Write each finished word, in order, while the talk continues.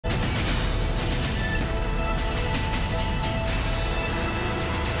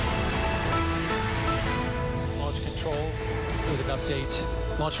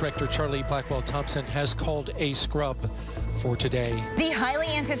tonight. Launch Director Charlie Blackwell-Thompson has called a scrub for today. The highly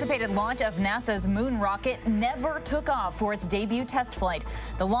anticipated launch of NASA's moon rocket never took off for its debut test flight.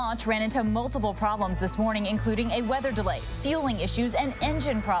 The launch ran into multiple problems this morning, including a weather delay, fueling issues, and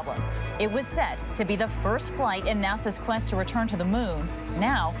engine problems. It was set to be the first flight in NASA's quest to return to the moon.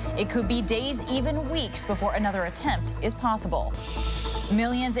 Now, it could be days, even weeks, before another attempt is possible.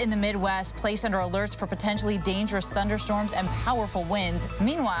 Millions in the Midwest placed under alerts for potentially dangerous thunderstorms and powerful winds.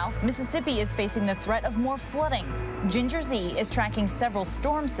 Meanwhile, Mississippi is facing the threat of more flooding. Ginger Z is tracking several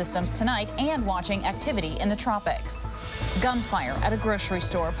storm systems tonight and watching activity in the tropics. Gunfire at a grocery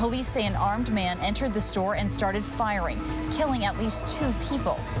store. Police say an armed man entered the store and started firing, killing at least 2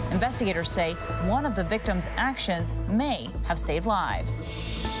 people. Investigators say one of the victims' actions may have saved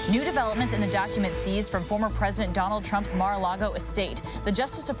lives. New developments in the documents seized from former President Donald Trump's Mar-a-Lago estate. The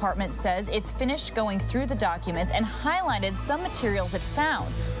Justice Department says it's finished going through the documents and highlighted some materials it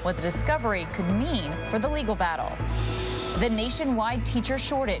found, what the discovery could mean for the legal battle. The nationwide teacher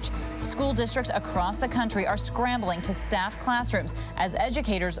shortage. School districts across the country are scrambling to staff classrooms as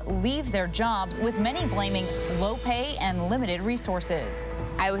educators leave their jobs, with many blaming low pay and limited resources.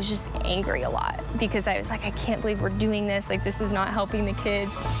 I was just angry a lot because I was like, I can't believe we're doing this. Like, this is not helping the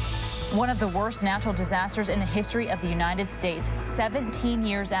kids. One of the worst natural disasters in the history of the United States. 17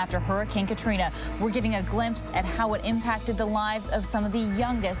 years after Hurricane Katrina, we're getting a glimpse at how it impacted the lives of some of the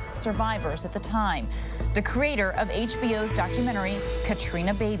youngest survivors at the time. The creator of HBO's documentary,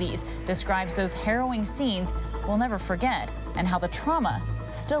 Katrina Babies, describes those harrowing scenes we'll never forget and how the trauma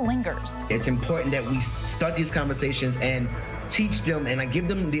still lingers. It's important that we start these conversations and teach them and give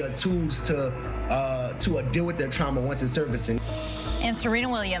them the tools to deal with their trauma once it's surfacing. And Serena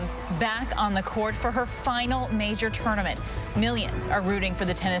Williams back on the court for her final major tournament. Millions are rooting for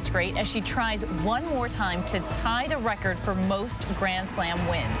the tennis great as she tries one more time to tie the record for most Grand Slam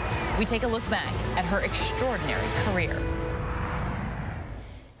wins. We take a look back at her extraordinary career.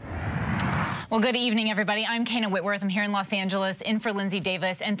 Well, good evening, everybody. I'm Kana Whitworth. I'm here in Los Angeles, in for Lindsay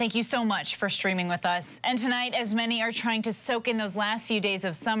Davis, and thank you so much for streaming with us. And tonight, as many are trying to soak in those last few days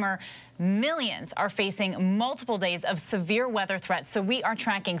of summer, millions are facing multiple days of severe weather threats. So we are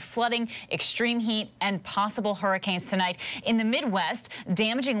tracking flooding, extreme heat, and possible hurricanes tonight. In the Midwest,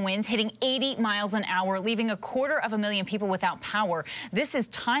 damaging winds hitting 80 miles an hour, leaving 250,000 people without power. This is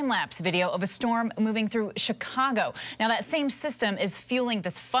time-lapse video of a storm moving through Chicago. Now, that same system is fueling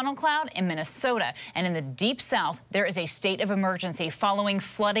this funnel cloud in Minnesota. And in the deep south, there is a state of emergency following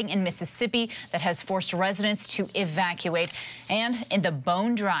flooding in Mississippi that has forced residents to evacuate. And in the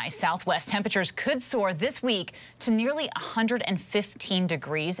bone-dry southwest, temperatures could soar this week to nearly 115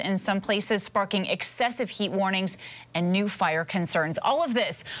 degrees in some places, sparking excessive heat warnings and new fire concerns. All of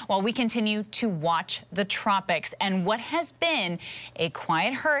this while we continue to watch the tropics and what has been a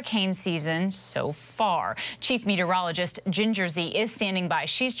quiet hurricane season so far. Chief Meteorologist Ginger Z is standing by.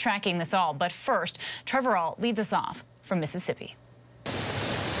 She's tracking this all. But first, Trevor Ault leads us off from Mississippi.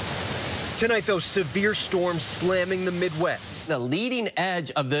 Tonight, those severe storms slamming the Midwest. The leading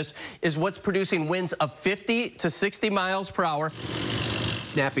edge of this is what's producing winds of 50 to 60 miles per hour.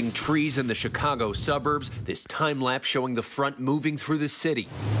 Snapping trees in the Chicago suburbs, this time lapse showing the front moving through the city.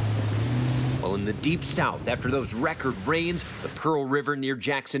 Well, in the deep south, after those record rains, the Pearl River near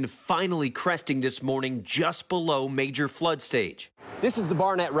Jackson finally cresting this morning just below major flood stage. This is the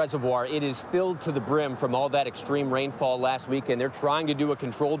Barnett Reservoir. It is filled to the brim from all that extreme rainfall last week, and they're trying to do a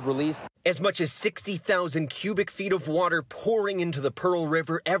controlled release. As much as 60,000 cubic feet of water pouring into the Pearl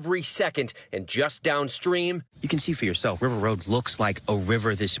River every second, and just downstream, you can see for yourself, River Road looks like a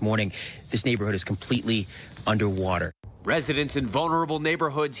river this morning. This neighborhood is completely underwater. residents in vulnerable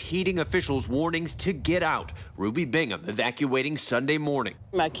neighborhoods heeding officials' warnings to get out. Ruby Bingham evacuating Sunday morning.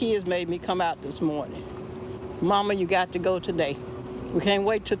 My kids made me come out this morning. Mama, you got to go today. We can't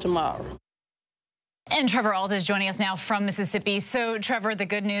wait till tomorrow. And Trevor Ault is joining us now from Mississippi. So, Trevor, the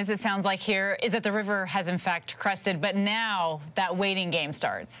good news, it sounds like here, is that the river has in fact crested, but now that waiting game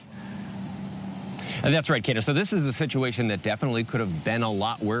starts. That's right, Kata. So this is a situation that definitely could have been a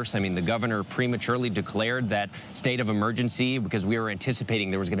lot worse. I mean, the governor prematurely declared that state of emergency because we were anticipating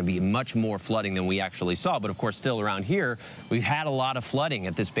there was going to be much more flooding than we actually saw. But of course, still around here, we've had a lot of flooding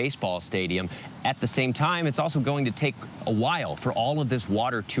at this baseball stadium. At the same time, it's also going to take a while for all of this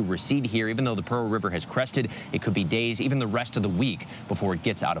water to recede here. Even though the Pearl River has crested, it could be days, even the rest of the week, before it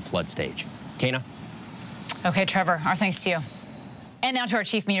gets out of flood stage. Kana? Okay, Trevor, our thanks to you. And now to our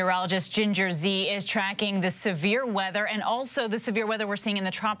chief meteorologist. Ginger Z is tracking the severe weather and also the severe weather we're seeing in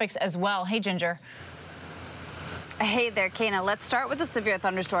the tropics as well. Hey, Ginger. Hey there, Kana. Let's start with the severe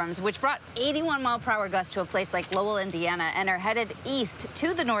thunderstorms, which brought 81-mile-per-hour gusts to a place like Lowell, Indiana, and are headed east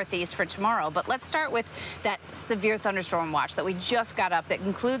to the northeast for tomorrow. But let's start with that severe thunderstorm watch that we just got up that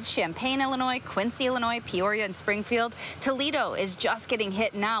includes Champaign, Illinois, Quincy, Illinois, Peoria, and Springfield. Toledo is just getting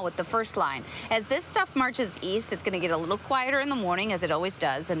hit now with the first line. As this stuff marches east, it's going to get a little quieter in the morning, as it always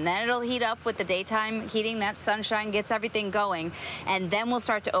does, and then it'll heat up with the daytime heating. That sunshine gets everything going, and then we'll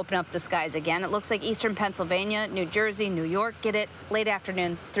start to open up the skies again. It looks like eastern Pennsylvania, New Jersey, New York get it late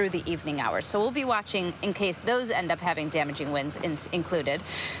afternoon through the evening hours. So we'll be watching in case those end up having damaging winds included.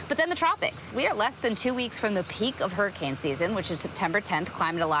 But then the tropics. We are less than 2 weeks from the peak of hurricane season, which is September 10th,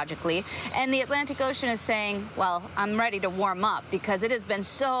 climatologically. And the Atlantic Ocean is saying, well, I'm ready to warm up because it has been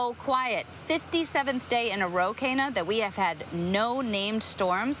so quiet. 57th day in a row, Kana, that we have had no named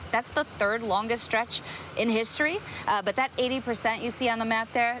storms. That's the third longest stretch in history. But that 80% you see on the map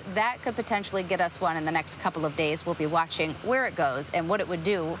there, that could potentially get us one in the next couple of days. We'll be watching where it goes and what it would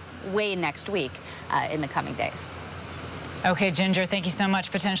do way next week in the coming days. Okay, Ginger, thank you so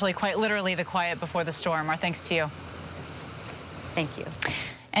much. Potentially, quite literally, the quiet before the storm. Our thanks to you. Thank you.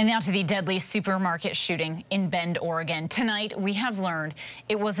 And now to the deadly supermarket shooting in Bend, Oregon. Tonight, we have learned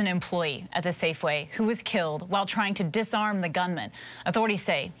it was an employee at the Safeway who was killed while trying to disarm the gunman. Authorities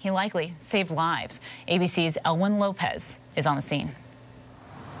say he likely saved lives. ABC's Elwin Lopez is on the scene.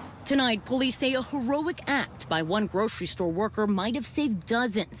 Tonight, police say a heroic act by one grocery store worker might have saved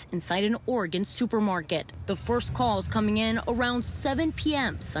dozens inside an Oregon supermarket. The first calls coming in around 7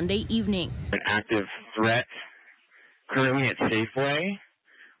 p.m. Sunday evening. An active threat currently at Safeway.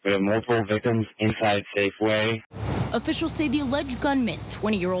 We have multiple victims inside Safeway. Officials say the alleged gunman,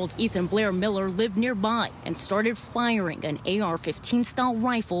 20-year-old Ethan Blair Miller, lived nearby and started firing an AR-15 style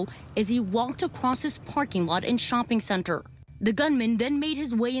rifle as he walked across his parking lot and shopping center. The gunman then made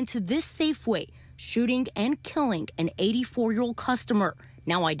his way into this Safeway, shooting and killing an 84-year-old customer,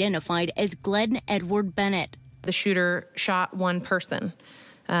 now identified as Glenn Edward Bennett. The shooter shot one person.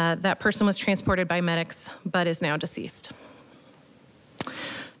 That person was transported by medics, but is now deceased.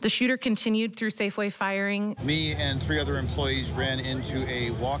 The shooter continued through Safeway firing. Me and 3 other employees ran into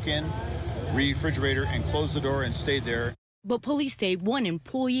a walk-in refrigerator and closed the door and stayed there. But police say one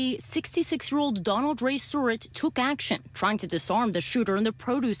employee, 66-year-old Donald Ray Surratt, took action, trying to disarm the shooter in the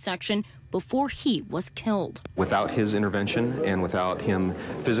produce section before he was killed. Without his intervention and without him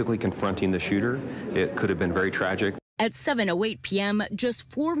physically confronting the shooter, it could have been very tragic. At 7:08 p.m.,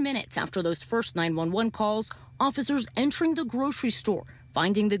 just 4 minutes after those first 911 calls, officers entering the grocery store,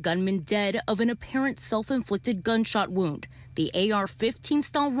 finding the gunman dead of an apparent self-inflicted gunshot wound, the AR-15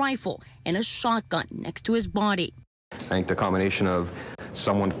 style rifle, and a shotgun next to his body. I think the combination of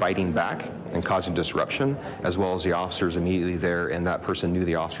someone fighting back and causing disruption, as well as the officers immediately there, and that person knew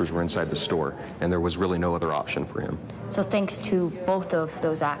the officers were inside the store, and there was really no other option for him. So thanks to both of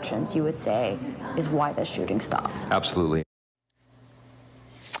those actions, you would say, is why the shooting stopped? Absolutely.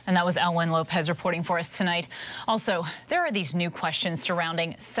 And that was Elwin Lopez reporting for us tonight. Also, there are these new questions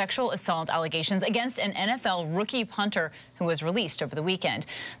surrounding sexual assault allegations against an NFL rookie punter who was released over the weekend.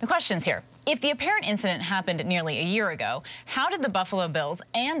 The questions here: if the apparent incident happened nearly a year ago, how did the Buffalo Bills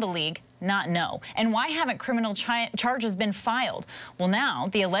and the league not know? And why haven't criminal charges been filed? Well, now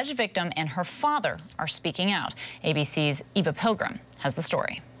the alleged victim and her father are speaking out. ABC's Eva Pilgrim has the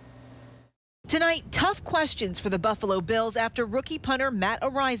story. Tonight, tough questions for the Buffalo Bills after rookie punter Matt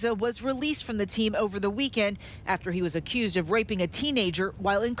Araiza was released from the team over the weekend after he was accused of raping a teenager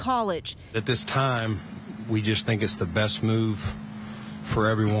while in college. At this time, we just think it's the best move for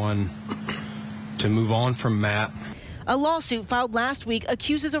everyone to move on from Matt. A lawsuit filed last week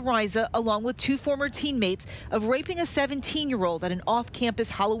accuses Araiza, along with 2 former teammates, of raping a 17-year-old at an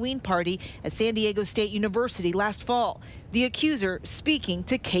off-campus Halloween party at San Diego State University last fall. The accuser speaking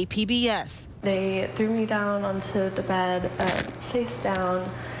to KPBS. They threw me down onto the bed, face down,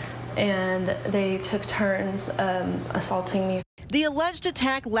 and they took turns assaulting me. The alleged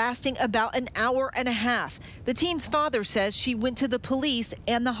attack lasting about an hour and a half. The teen's father says she went to the police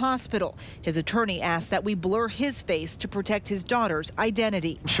and the hospital. His attorney asked that we blur his face to protect his daughter's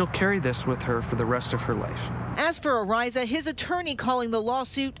identity. She'll carry this with her for the rest of her life. As for Araiza, his attorney calling the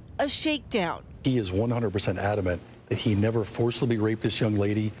lawsuit a shakedown. He is 100% adamant that he never forcibly raped this young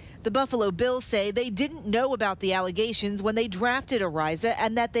lady. The Buffalo Bills say they didn't know about the allegations when they drafted Araiza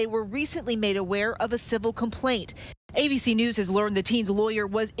and that they were recently made aware of a civil complaint. ABC News has learned the teen's lawyer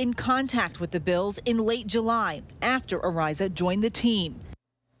was in contact with the Bills in late July after Araiza joined the team.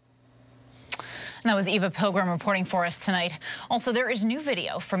 And that was Eva Pilgrim reporting for us tonight. Also, there is new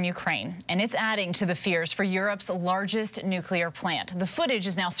video from Ukraine, and it's adding to the fears for Europe's largest nuclear plant. The footage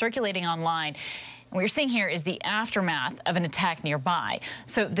is now circulating online. What you're seeing here is the aftermath of an attack nearby.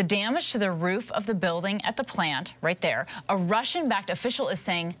 So the damage to the roof of the building at the plant, right there, a Russian-backed official is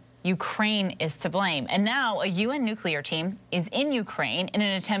saying Ukraine is to blame. And now a UN nuclear team is in Ukraine in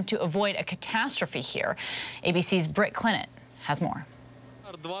an attempt to avoid a catastrophe here. ABC's Britt Clinton has more.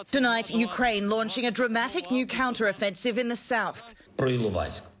 Tonight, Ukraine launching a dramatic new counteroffensive in the south.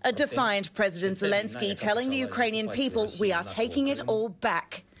 A defiant President Zelensky telling the Ukrainian people, we are taking it all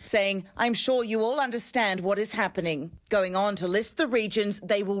back. Saying, I'm sure you all understand what is happening. Going on to list the regions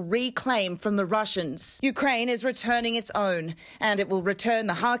they will reclaim from the Russians. Ukraine is returning its own, and it will return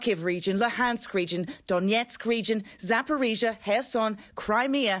the Kharkiv region, Luhansk region, Donetsk region, Zaporizhia, Kherson,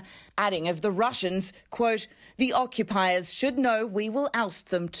 Crimea, adding of the Russians, quote, the occupiers should know we will oust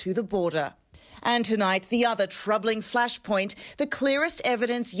them to the border. And tonight, the other troubling flashpoint, the clearest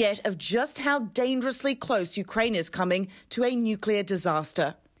evidence yet of just how dangerously close Ukraine is coming to a nuclear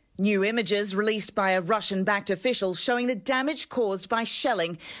disaster. New images released by a Russian-backed official showing the damage caused by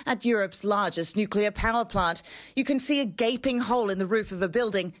shelling at Europe's largest nuclear power plant. You can see a gaping hole in the roof of a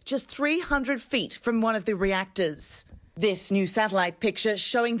building just 300 feet from one of the reactors. This new satellite picture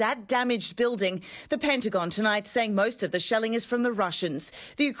showing that damaged building. The Pentagon tonight saying most of the shelling is from the Russians.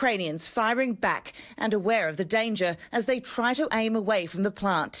 The Ukrainians firing back and aware of the danger as they try to aim away from the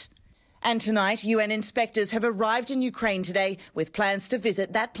plant. And tonight, UN inspectors have arrived in Ukraine today with plans to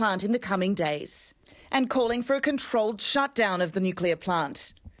visit that plant in the coming days and calling for a controlled shutdown of the nuclear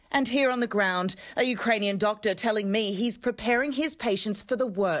plant. And here on the ground, a Ukrainian doctor telling me he's preparing his patients for the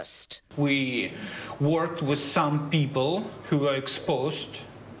worst. We worked with some people who were exposed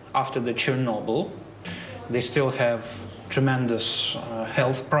after the Chernobyl. They still have tremendous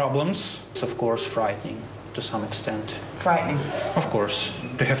health problems. It's, of course, frightening to some extent. Frightening. Of course.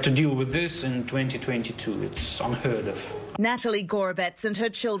 To have to deal with this in 2022, it's unheard of. Natalie Gorobets and her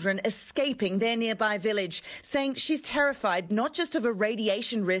children escaping their nearby village, saying she's terrified not just of a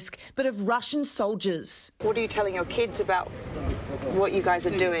radiation risk, but of Russian soldiers. What are you telling your kids about what you guys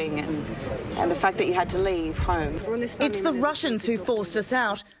are doing and the fact that you had to leave home? It's the Russians who forced us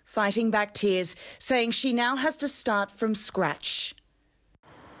out, fighting back tears, saying she now has to start from scratch.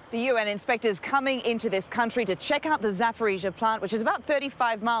 The UN inspectors coming into this country to check out the Zaporizhia plant, which is about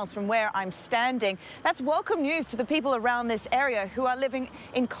 35 miles from where I'm standing. That's welcome news to the people around this area who are living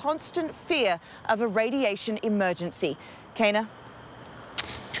in constant fear of a radiation emergency. Kana?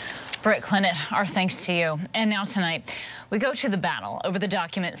 Britt Clinton, our thanks to you. And now tonight, we go to the battle over the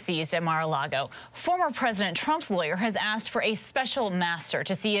documents seized at Mar-a-Lago. Former President Trump's lawyer has asked for a special master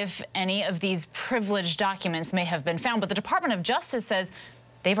to see if any of these privileged documents may have been found. But the Department of Justice says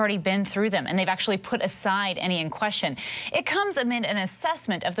they've already been through them, and they've actually put aside any in question. It comes amid an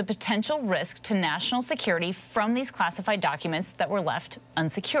assessment of the potential risk to national security from these classified documents that were left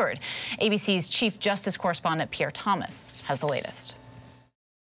unsecured. ABC's Chief Justice correspondent Pierre Thomas has the latest.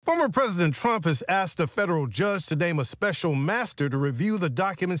 Former President Trump has asked a federal judge to name a special master to review the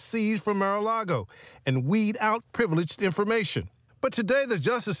documents seized from Mar-a-Lago and weed out privileged information. But today, the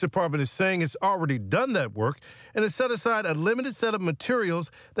Justice Department is saying it's already done that work and has set aside a limited set of materials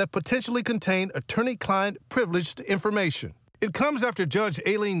that potentially contain attorney-client privileged information. It comes after Judge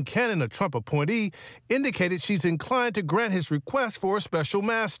Aileen Cannon, a Trump appointee, indicated she's inclined to grant his request for a special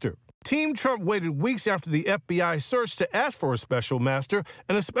master. Team Trump waited weeks after the FBI search to ask for a special master,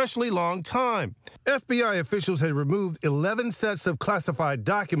 an especially long time. FBI officials had removed 11 sets of classified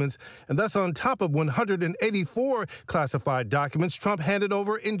documents, and that's on top of 184 classified documents Trump handed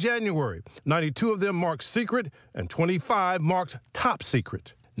over in January. 92 of them marked secret, and 25 marked top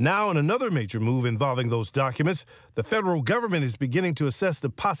secret. Now, in another major move involving those documents, the federal government is beginning to assess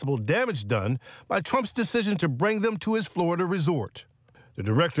the possible damage done by Trump's decision to bring them to his Florida resort. The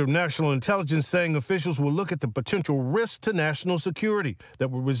Director of National Intelligence saying officials will look at the potential risks to national security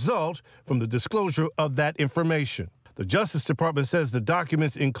that will result from the disclosure of that information. The Justice Department says the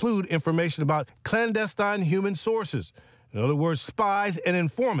documents include information about clandestine human sources, in other words, spies and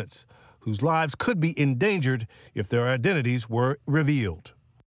informants, whose lives could be endangered if their identities were revealed.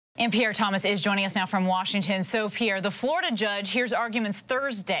 And Pierre Thomas is joining us now from Washington. So, Pierre, the Florida judge hears arguments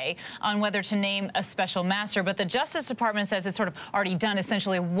Thursday on whether to name a special master, but the Justice Department says it's sort of already done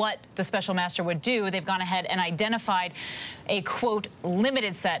essentially what the special master would do. They've gone ahead and identified a, quote,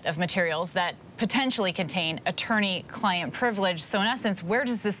 limited set of materials that potentially contain attorney-client privilege. So, in essence, where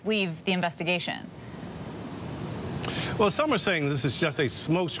does this leave the investigation? Well, some are saying this is just a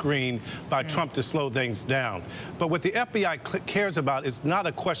smokescreen by Trump to slow things down. But what the FBI cares about is not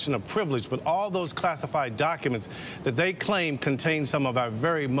a question of privilege, but all those classified documents that they claim contain some of our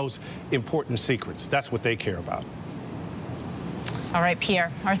very most important secrets. That's what they care about. All right,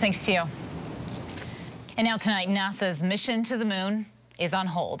 Pierre, our thanks to you. And now tonight, NASA's mission to the moon is on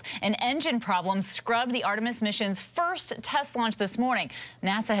hold. An engine problem scrubbed the Artemis mission's first test launch this morning.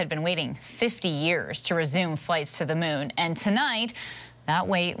 NASA had been waiting 50 years to resume flights to the moon, and tonight, that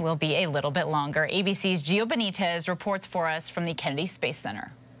wait will be a little bit longer. ABC's Gio Benitez reports for us from the Kennedy Space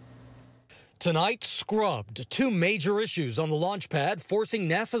Center. Tonight, scrubbed. Two major issues on the launch pad, forcing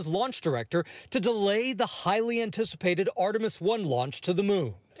NASA's launch director to delay the highly anticipated Artemis 1 launch to the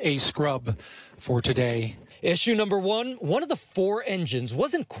moon. A scrub for today. Issue number one of the four engines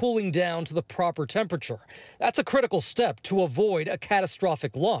wasn't cooling down to the proper temperature. That's a critical step to avoid a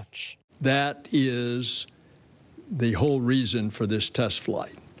catastrophic launch. That is the whole reason for this test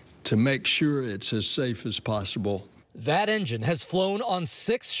flight, to make sure it's as safe as possible. That engine has flown on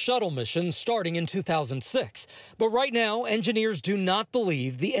 6 shuttle missions starting in 2006. But right now, engineers do not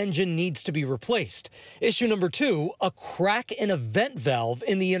believe the engine needs to be replaced. Issue number 2, a crack in a vent valve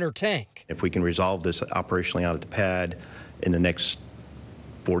in the inner tank. If we can resolve this operationally out at the pad in the next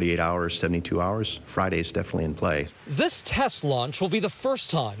 48 hours, 72 hours, Friday is definitely in play. This test launch will be the first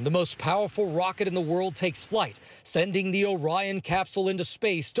time the most powerful rocket in the world takes flight, sending the Orion capsule into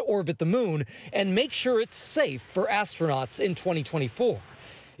space to orbit the moon and make sure it's safe for astronauts in 2024.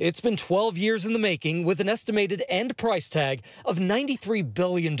 It's been 12 years in the making, with an estimated end price tag of $93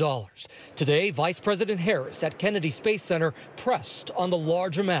 billion. Today, Vice President Harris at Kennedy Space Center pressed on the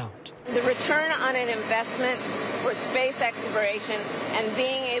large amount. The return on an investment for space exploration and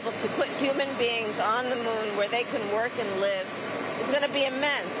being able to put human beings on the moon where they can work and live is going to be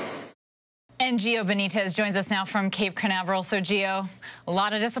immense. And Gio Benitez joins us now from Cape Canaveral. So, Gio, a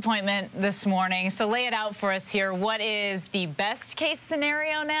lot of disappointment this morning. So lay it out for us here. What is the best case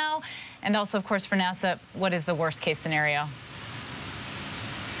scenario now? And also, of course, for NASA, what is the worst case scenario?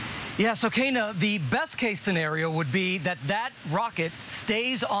 Yeah, so Kana, the best case scenario would be that that rocket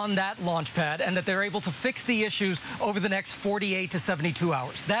stays on that launch pad and that they're able to fix the issues over the next 48 to 72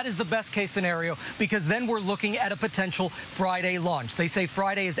 hours. That is the best case scenario, because then we're looking at a potential Friday launch. They say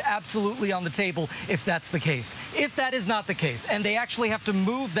Friday is absolutely on the table if that's the case. If that is not the case, and they actually have to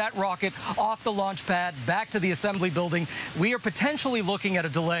move that rocket off the launch pad back to the assembly building, we are potentially looking at a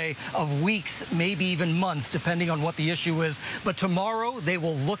delay of weeks, maybe even months, depending on what the issue is. But tomorrow, they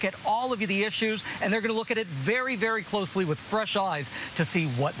will look at all of the issues, and they're going to look at it very, very closely with fresh eyes to see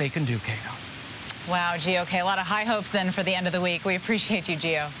what they can do, Kato. Wow, Gio. Okay, a lot of high hopes then for the end of the week. We appreciate you,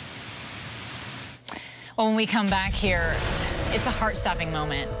 Gio. Well, when we come back here, it's a heart-stopping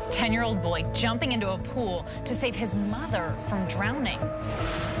moment. 10-year-old boy jumping into a pool to save his mother from drowning.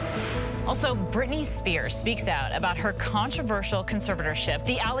 Also, Britney Spears speaks out about her controversial conservatorship,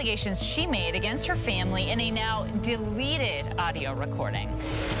 the allegations she made against her family in a now deleted audio recording.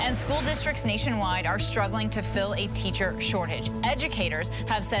 And school districts nationwide are struggling to fill a teacher shortage. Educators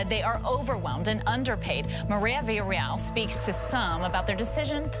have said they are overwhelmed and underpaid. Maria Villarreal speaks to some about their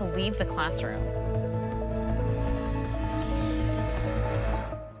decision to leave the classroom.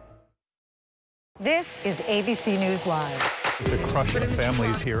 This is ABC News Live. The crush of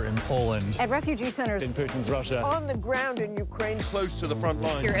families here in Poland. At refugee centers in Putin's Russia. On the ground in Ukraine. Close to the front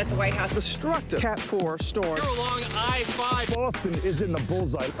line. Here at the White House. Destructive Cat 4 storm. Here along I-5. Boston is in the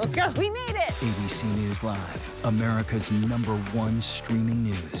bullseye. Let's go. We made it. ABC News Live, America's #1 streaming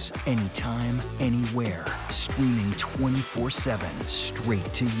news. Anytime, anywhere. Streaming 24/7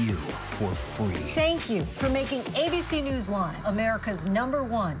 straight to you for free. Thank you for making ABC News Live America's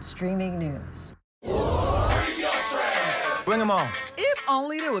 #1 streaming news. Bring them on. If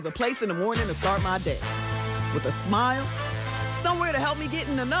only there was a place in the morning to start my day. With a smile, somewhere to help me get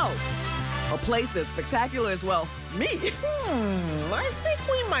in the know. A place that's spectacular as well. Me. I think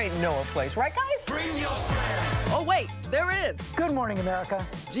we might know a place, right, guys? Bring your friends. Oh, wait, there is. Good morning, America.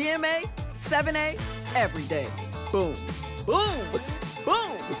 GMA, 7A, every day. Boom. Boom.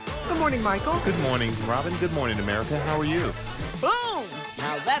 Boom. Good morning, Michael. Good morning, Robin. Good morning, America. How are you? Boom.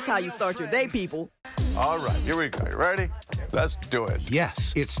 Now that's how you start your day, people. All right, here we go. You ready? Let's do it.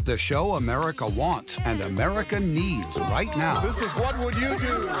 Yes, it's the show America wants and America needs right now. This is What Would You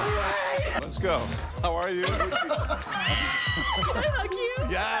Do? Let's go. How are you? How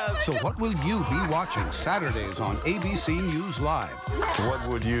cute. Yes. So what will you be watching Saturdays on ABC News Live? What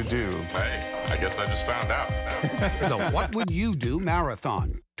would you do? Hey, I guess I just found out. The What Would You Do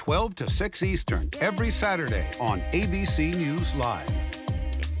Marathon, 12 to 6 Eastern, every Saturday on ABC News Live.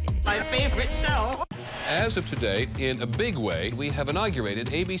 My favorite show. as of today, in a big way, we have inaugurated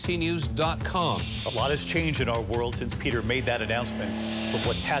abcnews.com. A lot has changed in our world since Peter made that announcement. But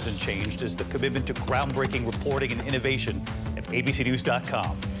what hasn't changed is the commitment to groundbreaking reporting and innovation at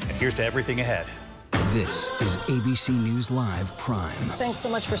abcnews.com. And here's to everything ahead. This is ABC News Live Prime. Thanks so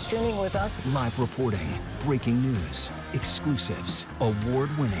much for streaming with us. Live reporting, breaking news, exclusives,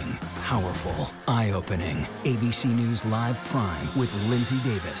 award-winning, powerful, eye-opening. ABC News Live Prime with Lindsay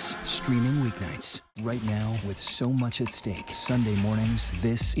Davis. Streaming weeknights. Right now, with so much at stake, Sunday mornings,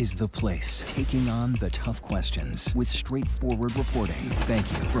 this is the place. Taking on the tough questions with straightforward reporting. Thank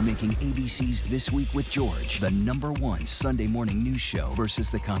you for making ABC's This Week with George the #1 Sunday morning news show versus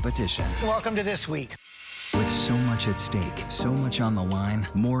the competition. Welcome to This Week. With so much at stake, so much on the line,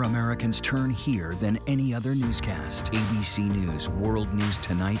 more Americans turn here than any other newscast. ABC News World News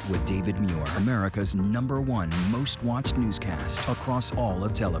Tonight with David Muir, America's #1 most watched newscast across all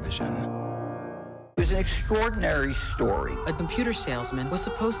of television. It was an extraordinary story. A computer salesman was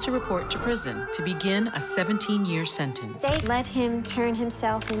supposed to report to prison to begin a 17-year sentence. They let him turn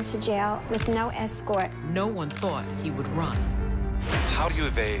himself into jail with no escort. No one thought he would run. How do you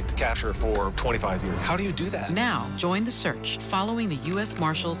evade capture for 25 years? How do you do that? Now, join the search, following the U.S.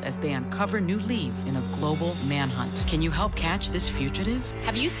 Marshals as they uncover new leads in a global manhunt. Can you help catch this fugitive?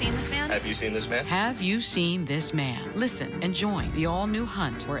 Have you seen this man? Have you seen this man? Have you seen this man? Listen and join the all-new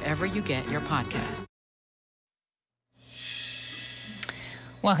hunt wherever you get your podcast.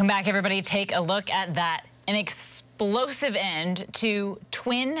 Welcome back, everybody. Take a look at that. An explosive end to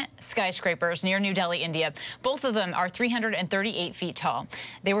twin skyscrapers near New Delhi, India. Both of them are 338 feet tall.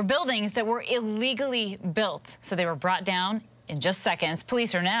 They were buildings that were illegally built, so they were brought down in just seconds.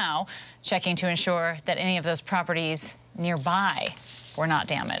 Police are now checking to ensure that any of those properties nearby were not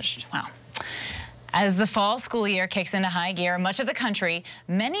damaged. Wow. As the fall school year kicks into high gear, much of the country,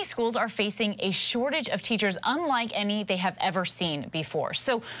 many schools are facing a shortage of teachers unlike any they have ever seen before.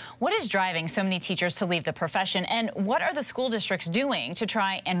 So what is driving so many teachers to leave the profession, and what are the school districts doing to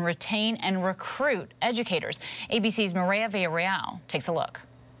try and retain and recruit educators? ABC's Maria Villarreal takes a look.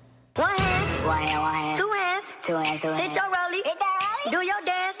 One hand, one hand, two hands, two hands, two hands. Hit your rollie, hit that rollie, do your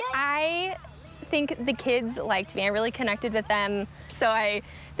dance. I think the kids liked me. I really connected with them, so I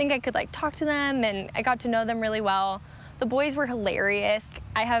think I could talk to them, and I got to know them really well. The boys were hilarious.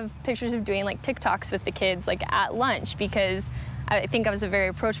 I have pictures of doing TikToks with the kids at lunch because I think I was a very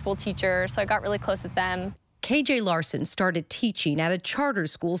approachable teacher, so I got really close with them. KJ Larson started teaching at a charter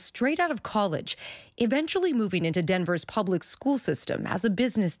school straight out of college, eventually moving into Denver's public school system as a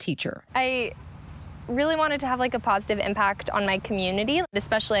business teacher. I really wanted to have a positive impact on my community,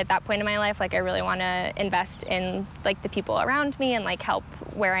 especially at that point in my life. I really want to invest in the people around me and help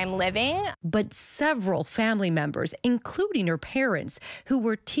where I'm living. But several family members, including her parents, who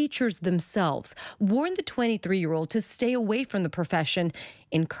were teachers themselves, warned the 23-year-old to stay away from the profession,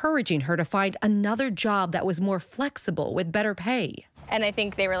 encouraging her to find another job that was more flexible with better pay. And I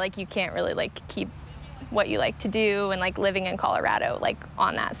think they were you can't really keep what you like to do and living in Colorado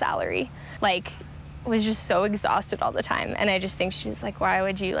on that salary. Was just so exhausted all the time, and I just think she was why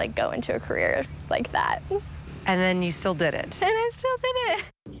would you go into a career like that? And then you still did it. And I still did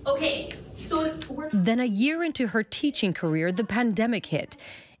it. Okay, so Then a year into her teaching career, the pandemic hit.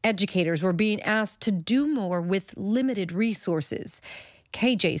 Educators were being asked to do more with limited resources.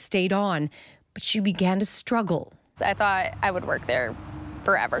 KJ stayed on, but she began to struggle. I thought I would work there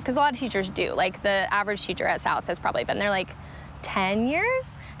forever, because a lot of teachers do. The average teacher at South has probably been there 10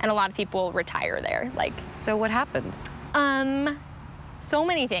 years, and a lot of people retire there. So what happened? So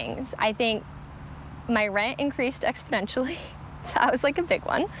many things. I think my rent increased exponentially. That was a big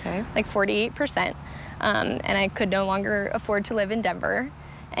one, okay. 48%. And I could no longer afford to live in Denver.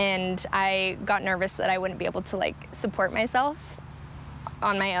 And I got nervous that I wouldn't be able to support myself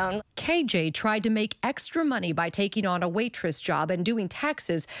on my own. KJ tried to make extra money by taking on a waitress job and doing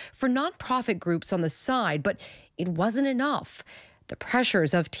taxes for nonprofit groups on the side, but it wasn't enough. The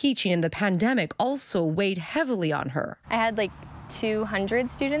pressures of teaching in the pandemic also weighed heavily on her. I had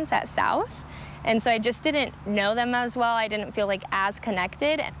 200 students at South, and so I just didn't know them as well. I didn't feel as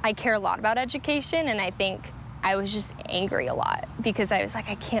connected. I care a lot about education, and I think I was just angry a lot because I was I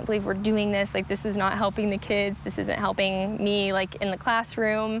can't believe we're doing this. This is not helping the kids. This isn't helping me in the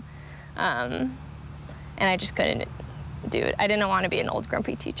classroom. And I just couldn't do it. I didn't want to be an old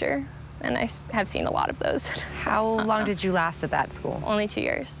grumpy teacher, and I have seen a lot of those. How long did you last at that school? Only 2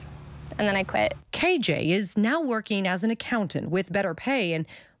 years, and then I quit. KJ is now working as an accountant with better pay and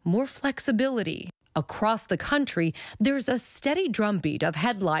more flexibility. Across the country, there's a steady drumbeat of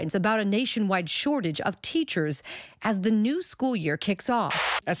headlines about a nationwide shortage of teachers as the new school year kicks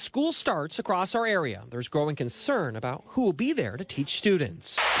off. As school starts across our area, there's growing concern about who will be there to teach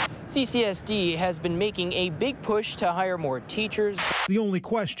students. CCSD has been making a big push to hire more teachers. The only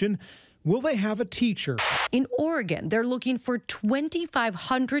question, will they have a teacher? In Oregon, they're looking for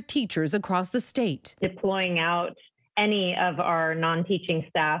 2,500 teachers across the state. Deploying out any of our non-teaching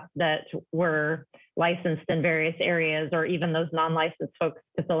staff that were licensed in various areas, or even those non-licensed folks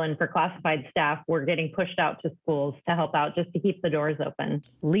to fill in for classified staff, were getting pushed out to schools to help out just to keep the doors open.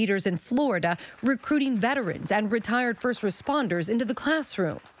 Leaders in Florida recruiting veterans and retired first responders into the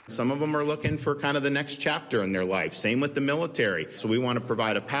classroom. Some of them are looking for kind of the next chapter in their life. Same with the military. So we want to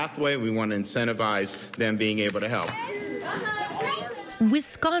provide a pathway. We want to incentivize them being able to help.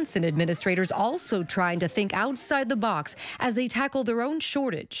 Wisconsin administrators also trying to think outside the box as they tackle their own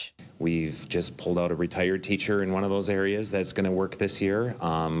shortage. We've just pulled out a retired teacher in one of those areas that's going to work this year.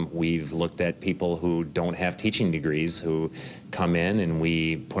 We've looked at people who don't have teaching degrees who come in and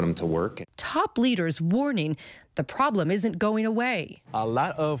we put them to work. Top leaders warning the problem isn't going away. A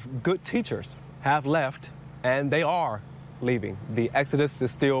lot of good teachers have left and they are leaving. The exodus is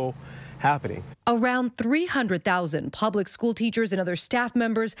still happening. Around 300,000 public school teachers and other staff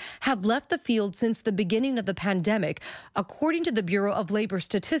members have left the field since the beginning of the pandemic, according to the Bureau of Labor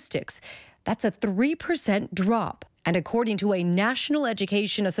Statistics. That's a 3% drop. And according to a National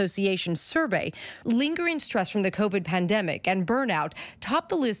Education Association survey, lingering stress from the COVID pandemic and burnout topped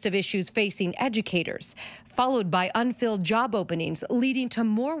the list of issues facing educators, followed by unfilled job openings, leading to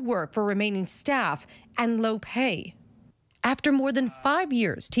more work for remaining staff and low pay. After more than 5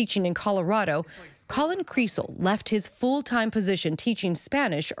 years teaching in Colorado, Colin Creasel left his full-time position teaching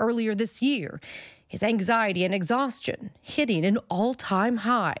Spanish earlier this year, his anxiety and exhaustion hitting an all-time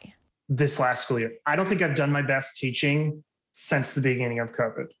high. This last school year, I don't think I've done my best teaching since the beginning of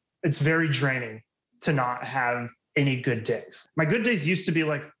COVID. It's very draining to not have any good days. My good days used to be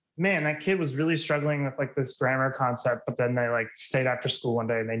like, man, that kid was really struggling with like this grammar concept, but then they like stayed after school one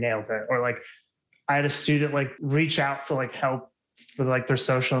day and they nailed it. Or like, I had a student like reach out for like help for like their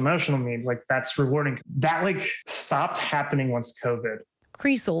social emotional needs. Like that's rewarding. That like stopped happening once COVID.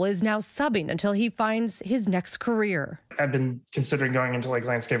 Creasel is now subbing until he finds his next career. I've been considering going into like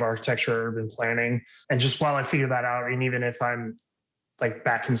landscape architecture, urban planning. And just while I figure that out, and even if I'm like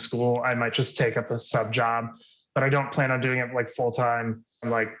back in school, I might just take up a sub job, but I don't plan on doing it like full time. I'm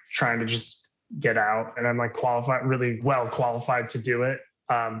like trying to just get out, and I'm like qualified, really well qualified to do it.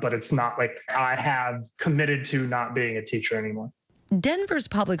 But it's not like I have committed to not being a teacher anymore. Denver's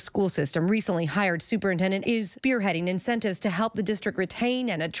public school system recently hired superintendent is spearheading incentives to help the district retain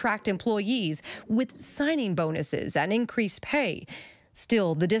and attract employees with signing bonuses and increased pay.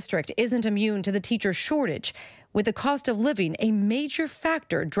 Still, the district isn't immune to the teacher shortage, with the cost of living a major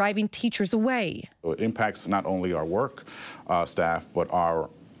factor driving teachers away. It impacts not only our work staff, but our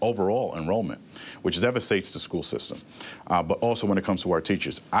overall enrollment, which devastates the school system. But also when it comes to our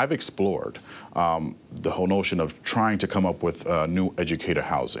teachers, I've explored the whole notion of trying to come up with new educator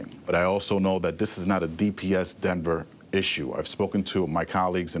housing. But I also know that this is not a DPS Denver issue. I've spoken to my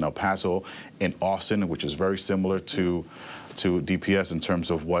colleagues in El Paso, in Austin, which is very similar to DPS in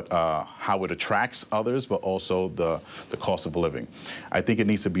terms of how it attracts others, but also the cost of living. I think it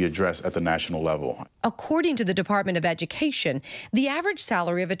needs to be addressed at the national level. According to the Department of Education, the average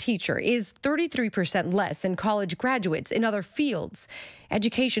salary of a teacher is 33% less than college graduates in other fields.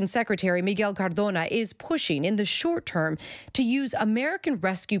 Education Secretary Miguel Cardona is pushing in the short term to use American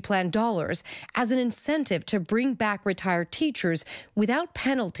Rescue Plan dollars as an incentive to bring back retired teachers without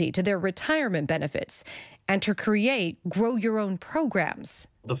penalty to their retirement benefits, and to create grow your own programs.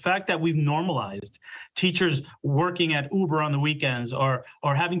 The fact that we've normalized teachers working at Uber on the weekends or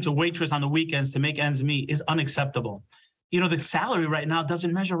having to waitress on the weekends to make ends meet is unacceptable. You know, the salary right now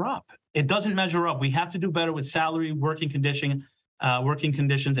doesn't measure up. It doesn't measure up. We have to do better with salary, working conditions,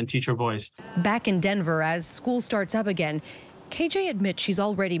 and teacher voice. Back in Denver, as school starts up again, KJ admits she's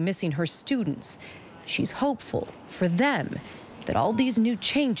already missing her students. She's hopeful for them that all these new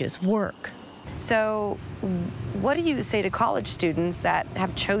changes work. So what do you say to college students that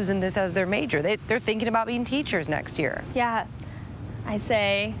have chosen this as their major? They're thinking about being teachers next year. Yeah, I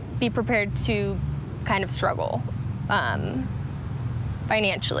say be prepared to kind of struggle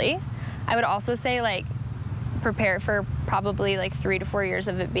financially. I would also say like prepare for probably like 3 to 4 years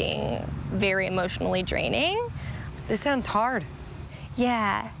of it being very emotionally draining. This sounds hard.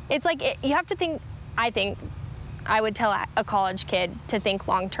 Yeah, it's like you have to think, I think, I would tell a college kid to think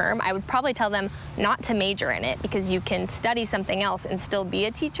long term. I would probably tell them not to major in it because you can study something else and still be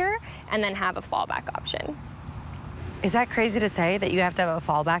a teacher and then have a fallback option. Is that crazy to say that you have to have a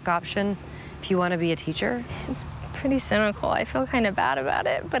fallback option if you want to be a teacher? It's pretty cynical. I feel kind of bad about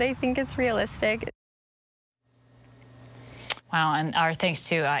it, but I think it's realistic. Wow, and our thanks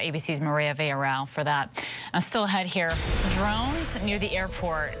to ABC's Maria Villarreal for that. Still ahead here, drones near the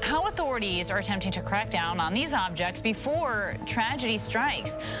airport. How authorities are attempting to crack down on these objects before tragedy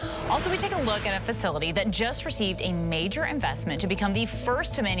strikes. Also, we take a look at a facility that just received a major investment to become the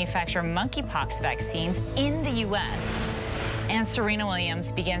first to manufacture monkeypox vaccines in the U.S. And Serena Williams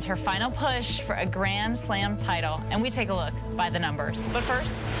begins her final push for a Grand Slam title, and we take a look by the numbers. But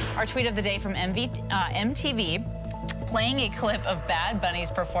first, our tweet of the day from MTV. Playing a clip of Bad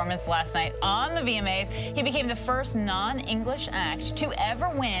Bunny's performance last night on the VMAs, he became the first non-English act to ever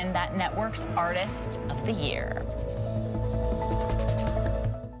win that network's Artist of the Year.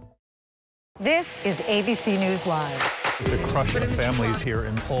 This is ABC News Live. The crush of families here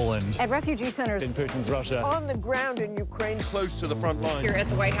in Poland. At refugee centers. In Putin's Russia. On the ground in Ukraine. Close to the front line. Here at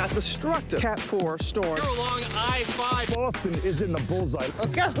the White House. Destructive Cat 4 storm. Here along I-5. Boston is in the bullseye. Let's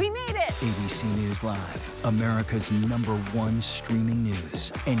go. We made it. ABC News Live, America's #1 streaming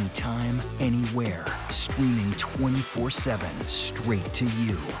news. Anytime, anywhere. Streaming 24/7 straight to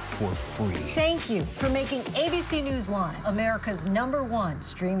you for free. Thank you for making ABC News Live America's #1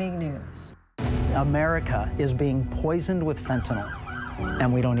 streaming news. America is being poisoned with fentanyl,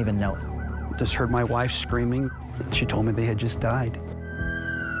 and we don't even know it. Just heard my wife screaming. She told me they had just died.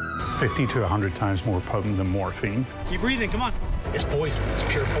 50 to 100 times more potent than morphine. Keep breathing, come on. It's poison, it's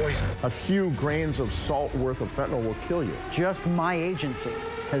pure poison. A few grains of salt worth of fentanyl will kill you. Just my agency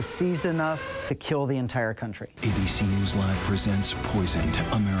has seized enough to kill the entire country. ABC News Live presents Poisoned,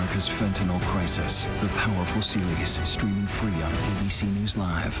 America's Fentanyl Crisis. The powerful series, streaming free on ABC News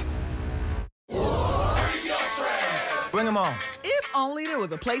Live. Bring them on. If only there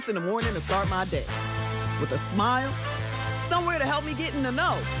was a place in the morning to start my day. With a smile, somewhere to help me get in the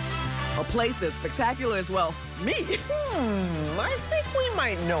know. A place as spectacular as, well, me. I think we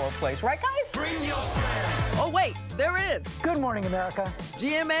might know a place, right, guys? Bring your friends. Oh, wait, there is. Good morning, America.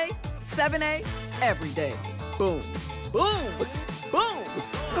 GMA, 7A, every day. Boom, boom, boom.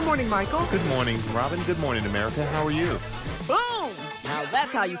 Good morning, Michael. Good morning, Robin. Good morning, America. How are you? Boom. Now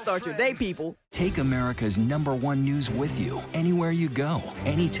that's how you start your day, people. Take America's #1 news with you anywhere you go,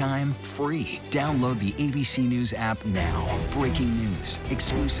 anytime, free. Download the ABC News app now. Breaking news,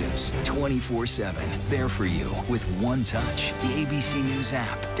 exclusives, 24/7. There for you with one touch. The ABC News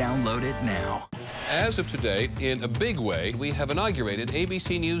app. Download it now. As of today, in a big way, we have inaugurated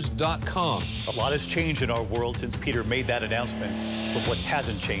abcnews.com. A lot has changed in our world since Peter made that announcement. But what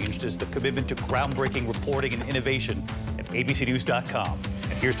hasn't changed is the commitment to groundbreaking reporting and innovation at abcnews.com.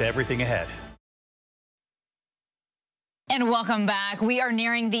 And here's to everything ahead. And welcome back. We are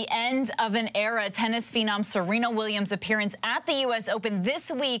nearing the end of an era. Tennis phenom Serena Williams' appearance at the U.S. Open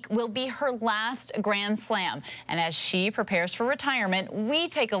this week will be her last Grand Slam. And as she prepares for retirement, we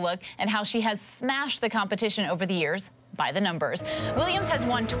take a look at how she has smashed the competition over the years by the numbers. Williams has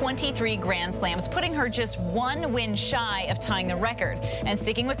won 23 Grand Slams, putting her just one win shy of tying the record. And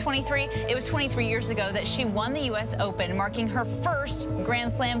sticking with 23, it was 23 years ago that she won the U.S. Open, marking her first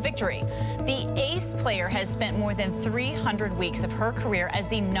Grand Slam victory. The ace player has spent more than 300 weeks of her career as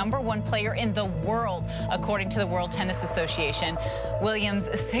the #1 player in the world, according to the World Tennis Association. Williams'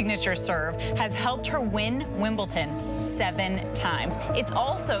 signature serve has helped her win Wimbledon 7 times. It's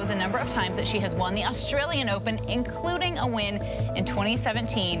also the number of times that she has won the Australian Open, including a win in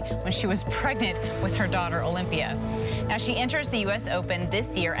 2017 when she was pregnant with her daughter Olympia. Now, she enters the U.S. Open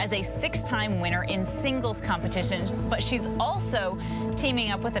this year as a 6-time winner in singles competitions, but she's also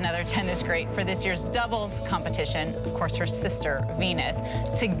teaming up with another tennis great for this year's doubles competition, of course, her sister, Venus.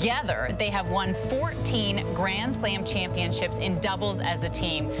 Together, they have won 14 Grand Slam championships in doubles as a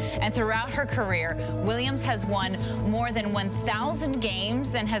team. And throughout her career, Williams has won more than 1,000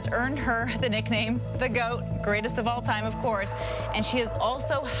 games and has earned her the nickname, the GOAT, greatest of all time, of course. And she has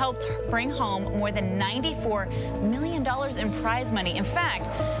also helped bring home more than $94 million in prize money. In fact,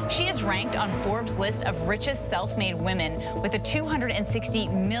 she is ranked on Forbes' list of richest self-made women with a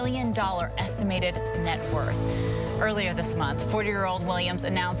 $260 million estimated net worth. Earlier this month, 40-year-old Williams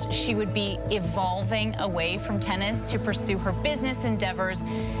announced she would be evolving away from tennis to pursue her business endeavors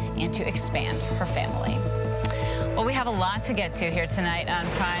and to expand her family. Well, we have a lot to get to here tonight on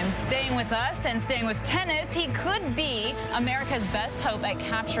Prime. Staying with us and staying with tennis, he could be America's best hope at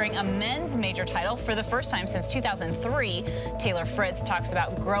capturing a men's major title for the first time since 2003. Taylor Fritz talks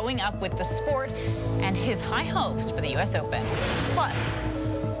about growing up with the sport and his high hopes for the U.S. Open. Plus,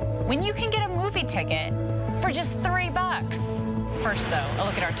 when you can get a movie ticket for just $3. First, though, a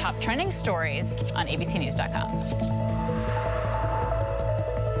look at our top trending stories on abcnews.com.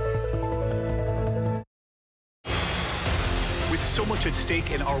 With so much at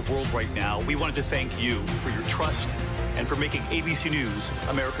stake in our world right now, we wanted to thank you for your trust and for making ABC News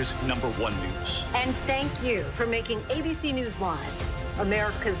America's #1 news. And thank you for making ABC News Live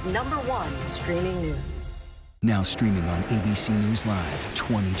America's #1 streaming news. Now streaming on ABC News Live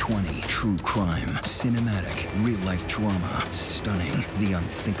 2020. True crime, cinematic, real-life drama, stunning, the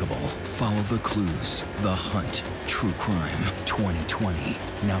unthinkable. Follow the clues, The Hunt. True crime 2020.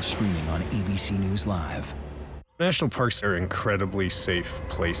 Now streaming on ABC News Live. National parks are incredibly safe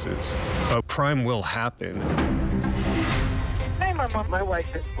places. A crime will happen. Hey, Mama. My wife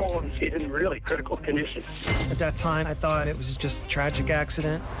has fallen. She's in really critical condition. At that time, I thought it was just a tragic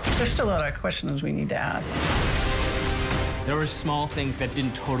accident. There's still a lot of questions we need to ask. There were small things that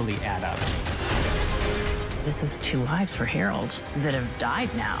didn't totally add up. This is 2 lives for Harold that have died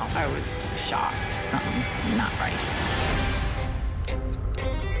now. I was shocked. Something's not right.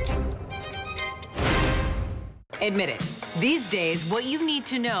 Admit it. These days, what you need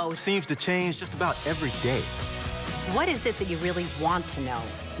to know seems to change just about every day. What is it that you really want to know,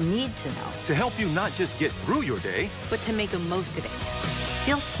 need to know? To help you not just get through your day, but to make the most of it.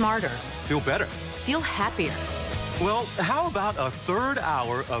 Feel smarter. Feel better. Feel happier. Well, how about a third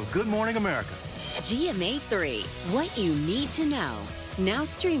hour of Good Morning America? GMA 3, what you need to know. Now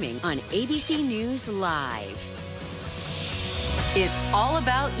streaming on ABC News Live. It's all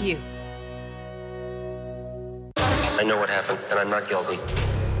about you. I know what happened, and I'm not guilty.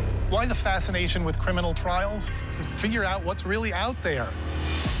 Why the fascination with criminal trials? Figure out what's really out there.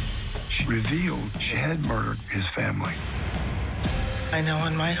 She revealed she had murdered his family. I know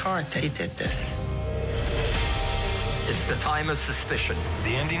in my heart that he did this. It's the time of suspicion. The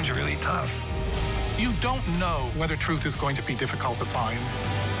ending's really tough. You don't know whether truth is going to be difficult to find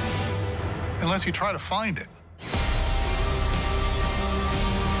unless you try to find it.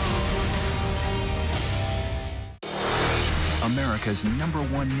 America's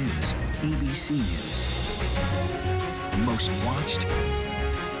 #1 news, ABC News. Most watched,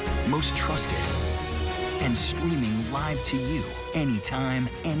 most trusted, and streaming live to you anytime,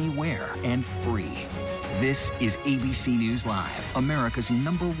 anywhere, and free. This is ABC News Live, America's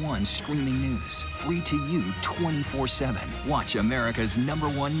 #1 streaming news. Free to you 24/7. Watch America's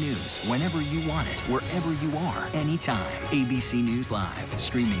 #1 news whenever you want it, wherever you are, anytime. ABC News Live,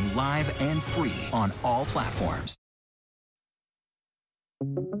 streaming live and free on all platforms.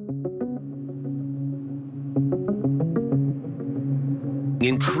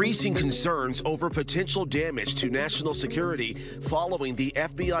 Increasing concerns over potential damage to national security following the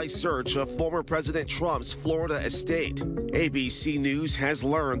FBI search of former President Trump's Florida estate. ABC News has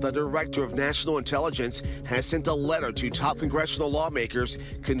learned the Director of National Intelligence has sent a letter to top congressional lawmakers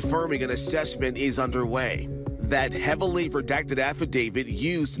confirming an assessment is underway. That heavily redacted affidavit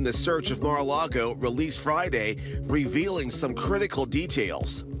used in the search of Mar-a-Lago released Friday, revealing some critical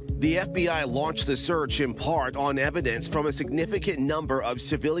details. The FBI launched the search in part on evidence from a significant number of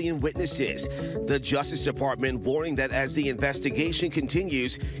civilian witnesses. The Justice Department warning that as the investigation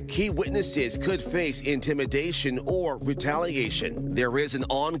continues, key witnesses could face intimidation or retaliation. There is an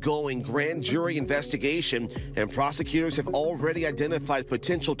ongoing grand jury investigation, and prosecutors have already identified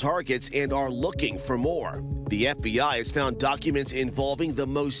potential targets and are looking for more. The FBI has found documents involving the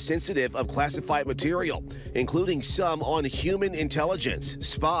most sensitive of classified material, including some on human intelligence,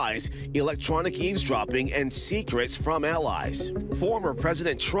 spies, electronic eavesdropping, and secrets from allies. Former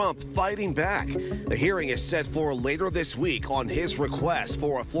President Trump fighting back. A hearing is set for later this week on his request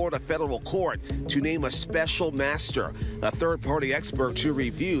for a Florida federal court to name a special master, a third-party expert to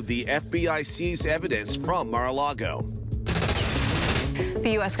review the FBI seized evidence from Mar-a-Lago.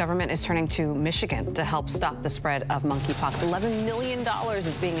 The U.S. government is turning to Michigan to help stop the spread of monkeypox. $11 million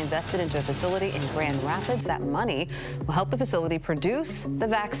is being invested into a facility in Grand Rapids. That money will help the facility produce the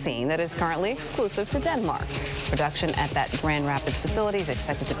vaccine that is currently exclusive to Denmark. Production at that Grand Rapids facility is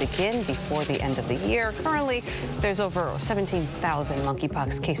expected to begin before the end of the year. Currently, there's over 17,000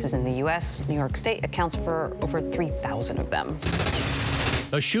 monkeypox cases in the U.S. New York State accounts for over 3,000 of them.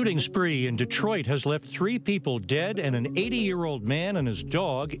 A shooting spree in Detroit has left 3 people dead and an 80-year-old man and his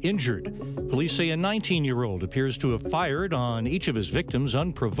dog injured. Police say a 19-year-old appears to have fired on each of his victims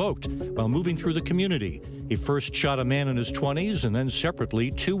unprovoked while moving through the community. He first shot a man in his 20s and then separately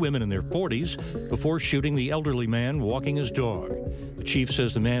 2 women in their 40s before shooting the elderly man walking his dog. The chief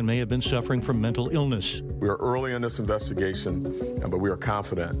says the man may have been suffering from mental illness. We are early in this investigation, but we are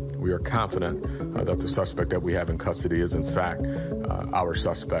confident that the suspect that we have in custody is in fact our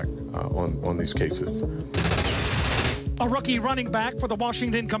suspect on these cases. A rookie running back for the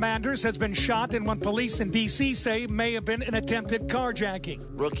Washington Commanders has been shot in what police in D.C. say may have been an attempted carjacking.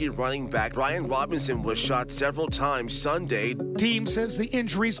 Rookie running back Ryan Robinson was shot several times Sunday. Team says the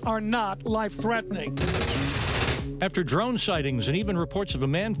injuries are not life-threatening. After drone sightings and even reports of a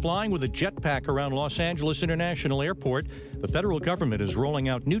man flying with a jetpack around Los Angeles International Airport, the federal government is rolling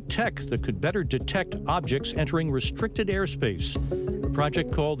out new tech that could better detect objects entering restricted airspace. A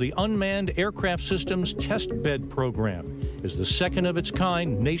project called the Unmanned Aircraft Systems Test Bed Program is the second of its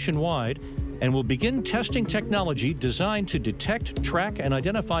kind nationwide and will begin testing technology designed to detect, track, and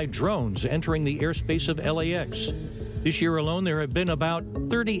identify drones entering the airspace of LAX. This year alone, there have been about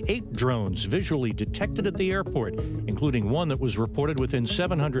 38 drones visually detected at the airport, including one that was reported within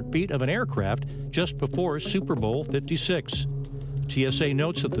 700 feet of an aircraft just before Super Bowl 56. TSA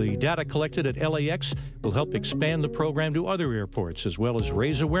notes that the data collected at LAX will help expand the program to other airports, as well as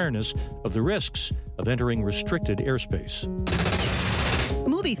raise awareness of the risks of entering restricted airspace.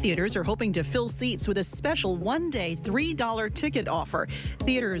 Movie theaters are hoping to fill seats with a special one-day $3 ticket offer.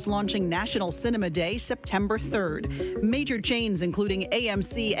 Theaters launching National Cinema Day September 3rd. Major chains including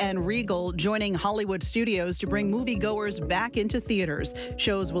AMC and Regal joining Hollywood studios to bring moviegoers back into theaters.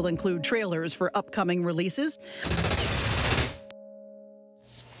 Shows will include trailers for upcoming releases.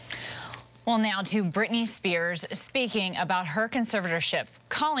 Well, now to Britney Spears speaking about her conservatorship,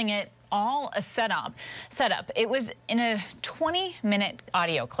 calling it all a setup. It was in a 20-minute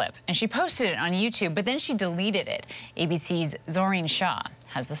audio clip, and she posted it on YouTube, but then she deleted it. ABC's Zoreen Shah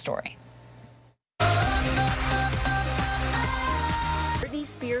has the story. Britney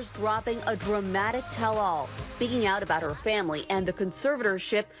Spears dropping a dramatic tell-all, speaking out about her family and the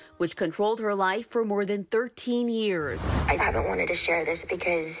conservatorship, which controlled her life for more than 13 years. I haven't wanted to share this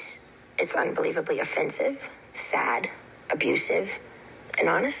because it's unbelievably offensive, sad, abusive. And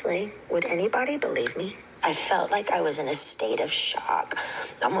honestly, would anybody believe me? I felt like I was in a state of shock,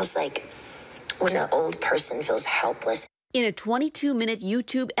 almost like when an old person feels helpless. In a 22-minute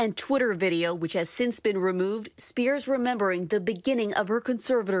YouTube and Twitter video, which has since been removed, Spears remembering the beginning of her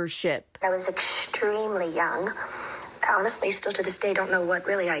conservatorship. I was extremely young. I honestly, still to this day, don't know what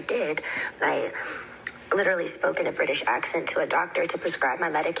really I did. I literally spoke in a British accent to a doctor to prescribe my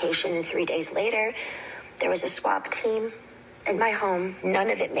medication, and 3 days later, there was a swap team in my home.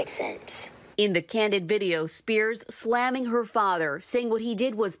 None of it made sense. In the candid video, Spears slamming her father, saying what he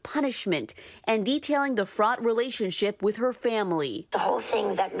did was punishment, and detailing the fraught relationship with her family. The whole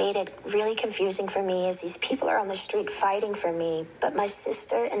thing that made it really confusing for me is these people are on the street fighting for me, but my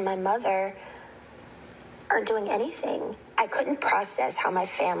sister and my mother aren't doing anything. I couldn't process how my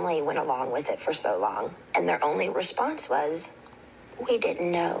family went along with it for so long, and their only response was, we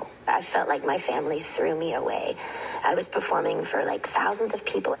didn't know. I felt like my family threw me away. I was performing for like thousands of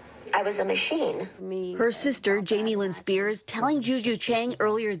people. I was a machine. Her sister, Jamie Lynn Spears, telling Juju Chang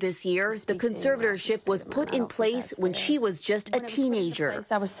earlier this year the conservatorship was put in place when she was just a teenager.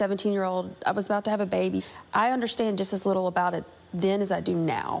 I was 17-year-old. I was about to have a baby. I understand just as little about it then as I do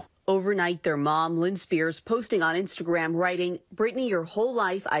now. Overnight, their mom, Lynn Spears, posting on Instagram, writing, Britney, your whole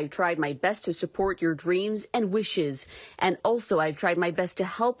life, I've tried my best to support your dreams and wishes. And also, I've tried my best to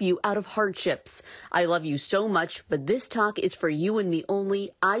help you out of hardships. I love you so much, but this talk is for you and me only,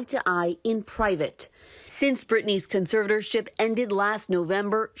 eye to eye, in private. Since Britney's conservatorship ended last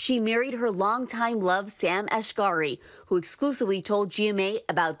November, she married her longtime love, Sam Ashgari, who exclusively told GMA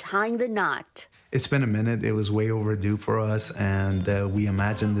about tying the knot. It's been a minute. It was way overdue for us, and we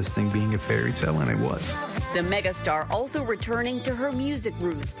imagined this thing being a fairy tale, and it was. The megastar also returning to her music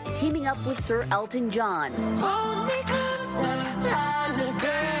roots, teaming up with Sir Elton John.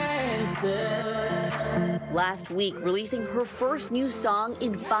 Last week, releasing her first new song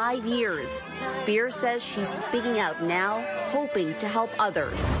in 5 years. Spears says she's speaking out now, hoping to help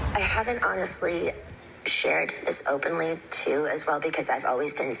others. I haven't honestly shared this openly too as well because I've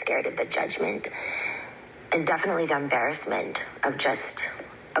always been scared of the judgment and definitely the embarrassment of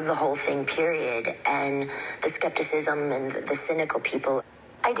the whole thing, period, and the skepticism and the cynical people.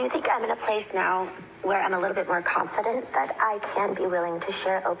 I do think I'm in a place now where I'm a little bit more confident that I can be willing to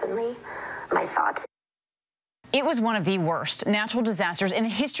share openly my thoughts. It was one of the worst natural disasters in the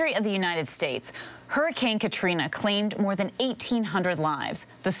history of the United States. Hurricane Katrina claimed more than 1,800 lives.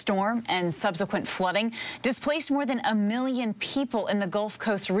 The storm and subsequent flooding displaced more than 1 million people in the Gulf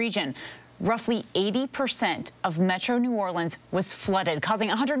Coast region. roughly 80% of Metro New Orleans was flooded, causing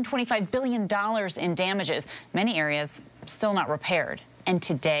 $125 billion in damages. Many areas still not repaired. And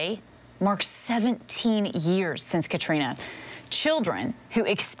today marks 17 years since Katrina. Children who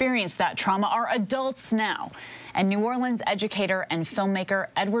experienced that trauma are adults now. And New Orleans educator and filmmaker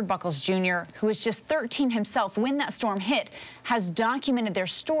Edward Buckles Jr., who was just 13 himself when that storm hit, has documented their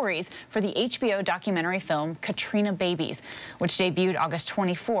stories for the HBO documentary film Katrina Babies, which debuted August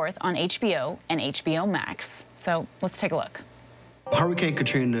 24th on HBO and HBO Max. So let's take a look. Hurricane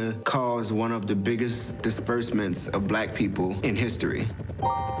Katrina caused one of the biggest disbursements of black people in history.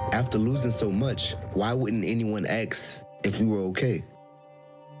 After losing so much, why wouldn't anyone ask if we were okay?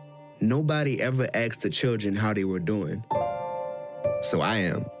 Nobody ever asked the children how they were doing. So I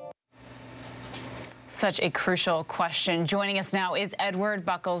am. Such a crucial question. Joining us now is Edward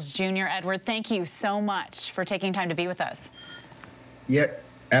Buckles Jr. Edward, thank you so much for taking time to be with us. Yeah,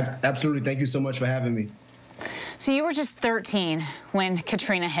 absolutely. Thank you so much for having me. So you were just 13 when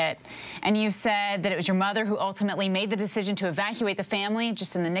Katrina hit, and you said that it was your mother who ultimately made the decision to evacuate the family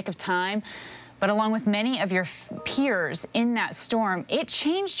just in the nick of time. But along with many of your peers in that storm, it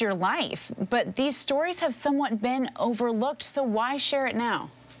changed your life. But these stories have somewhat been overlooked, so why share it now?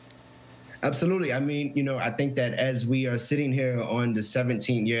 Absolutely. I mean, you know, I think that as we are sitting here on the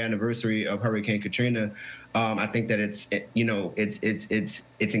 17th-year anniversary of Hurricane Katrina, I think that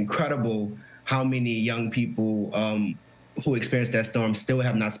it's incredible how many young people who experienced that storm still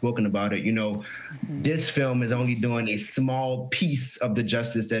have not spoken about it. You know, this film is only doing a small piece of the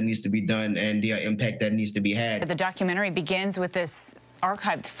justice that needs to be done and the impact that needs to be had. The documentary begins with this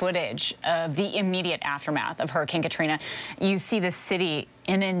archived footage of the immediate aftermath of Hurricane Katrina. You see the city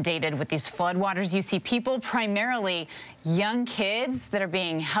inundated with these floodwaters. You see people, primarily young kids, that are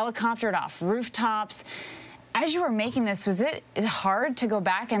being helicoptered off rooftops. As you were making this, was it hard to go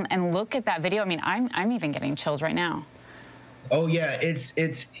back and look at that video? I mean, I'm even getting chills right now. Oh yeah, it's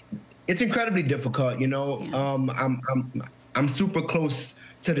incredibly difficult. You know, yeah. I'm super close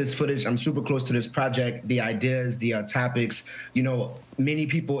to this footage. I'm super close to this project, the ideas, the topics. You know, many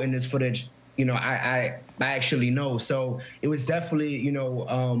people in this footage, you know, I actually know. So it was definitely, you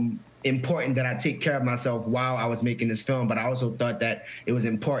know, important that I take care of myself while I was making this film. But I also thought that it was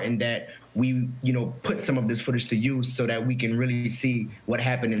important that we, you know, put some of this footage to use so that we can really see what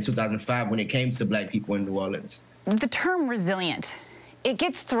happened in 2005 when it came to Black people in New Orleans. The term resilient, it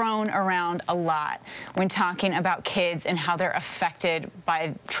gets thrown around a lot when talking about kids and how they're affected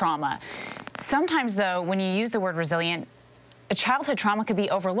by trauma. Sometimes, though, when you use the word resilient, a childhood trauma could be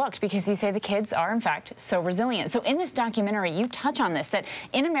overlooked because you say the kids are, in fact, so resilient. So in this documentary, you touch on this, that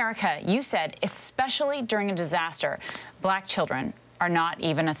in America, you said, especially during a disaster, Black children are not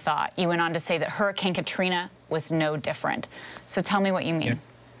even a thought. You went on to say that Hurricane Katrina was no different. So tell me what you mean. Yeah.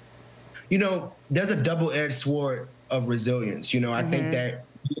 You know, there's a double-edged sword of resilience. You know, I think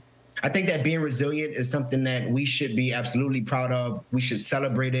that being resilient is something that we should be absolutely proud of. We should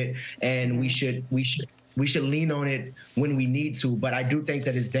celebrate it, and we should lean on it when we need to. But I do think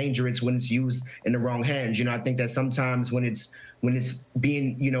that it's dangerous when it's used in the wrong hands. You know, I think that sometimes when it's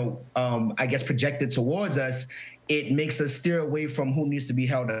being, you know, I guess projected towards us, it makes us steer away from who needs to be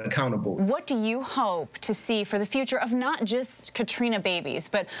held accountable. What do you hope to see for the future of not just Katrina Babies,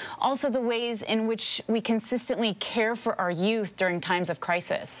 but also the ways in which we consistently care for our youth during times of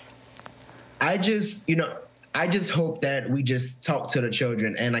crisis? I just hope that we just talk to the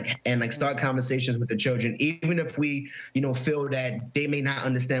children and start conversations with the children, even if we, you know, feel that they may not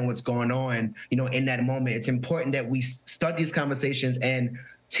understand what's going on, you know, in that moment. It's important that we start these conversations and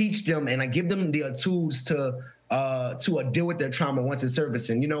teach them and give them the tools to deal with their trauma once it's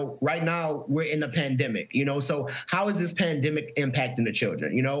surfacing. You know, right now we're in a pandemic, you know, so how is this pandemic impacting the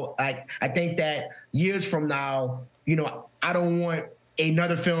children? You know, I think that years from now, you know, I don't want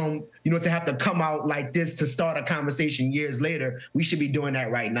another film, you know, to have to come out like this to start a conversation years later. We should be doing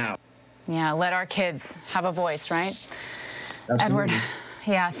that right now. Yeah, let our kids have a voice, right? Absolutely. Edward,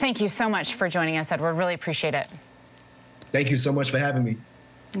 yeah, thank you so much for joining us, Edward. Really appreciate it. Thank you so much for having me.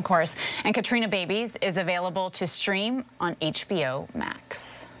 Of course. And Katrina Babies is available to stream on HBO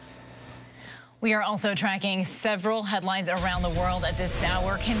Max. We are also tracking several headlines around the world at this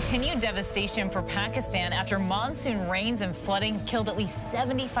hour. Continued devastation for Pakistan after monsoon rains and flooding have killed at least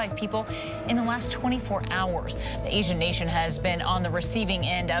 75 people in the last 24 hours. The Asian nation has been on the receiving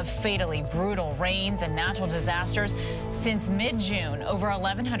end of fatally brutal rains and natural disasters. Since mid-June, over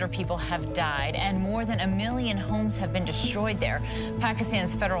 1,100 people have died and more than 1 million homes have been destroyed there.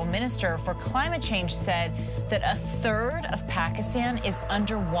 Pakistan's federal minister for climate change said that a third of Pakistan is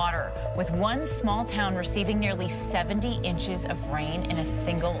underwater, with one small town receiving nearly 70 inches of rain in a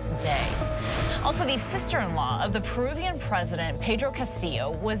single day. Also, the sister-in-law of the Peruvian president, Pedro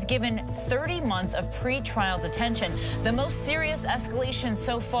Castillo, was given 30 months of pre-trial detention, the most serious escalation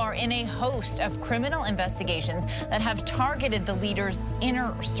so far in a host of criminal investigations that have targeted the leader's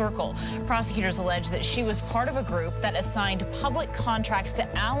inner circle. Prosecutors allege that she was part of a group that assigned public contracts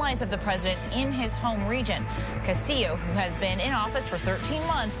to allies of the president in his home region. Castillo, who has been in office for 13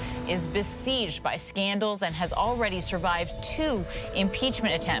 months, is besieged by scandals and has already survived 2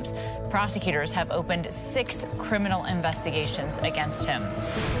 impeachment attempts. Prosecutors have opened 6 criminal investigations against him.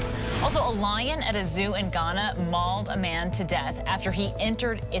 Also, a lion at a zoo in Ghana mauled a man to death after he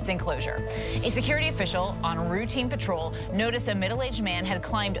entered its enclosure. A security official on routine patrol noticed a middle-aged man had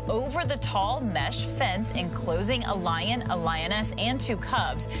climbed over the tall mesh fence enclosing a lion, a lioness, and 2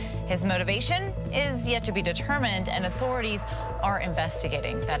 cubs. His motivation is yet to be determined, and authorities are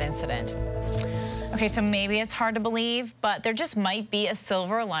investigating that incident. Okay, so maybe it's hard to believe, but there just might be a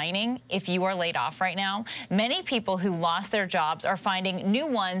silver lining if you are laid off right now. Many people who lost their jobs are finding new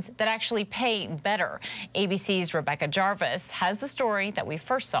ones that actually pay better. ABC's Rebecca Jarvis has the story that we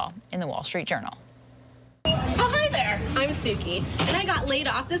first saw in the Wall Street Journal. Oh, hi there. I'm Suki, and I got laid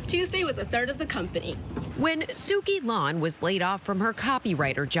off this Tuesday with a third of the company. When Suki Lon was laid off from her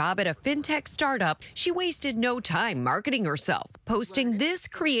copywriter job at a fintech startup, she wasted no time marketing herself, posting this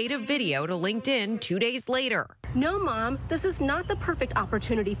creative video to LinkedIn 2 days later. No, Mom, this is not the perfect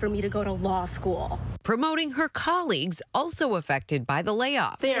opportunity for me to go to law school. Promoting her colleagues also affected by the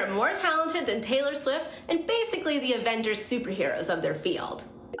layoff. They are more talented than Taylor Swift and basically the Avengers superheroes of their field.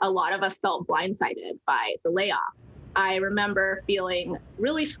 A lot of us felt blindsided by the layoffs. I remember feeling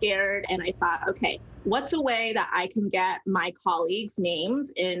really scared, and I thought, okay, what's a way that I can get my colleagues'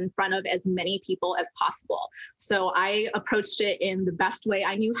 names in front of as many people as possible? So I approached it in the best way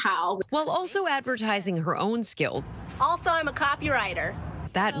I knew how. While also advertising her own skills. Also, I'm a copywriter.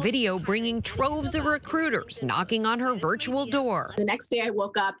 That video bringing troves of recruiters knocking on her virtual door. The next day I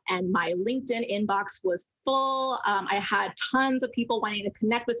woke up and my LinkedIn inbox was full. I had tons of people wanting to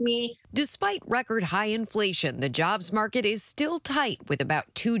connect with me. Despite record high inflation, the jobs market is still tight with about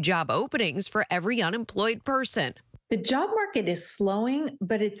 2 job openings for every unemployed person. The job market is slowing,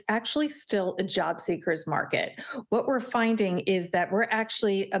 but it's actually still a job seekers market. What we're finding is that we're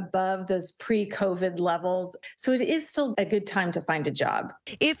actually above those pre-COVID levels. So it is still a good time to find a job.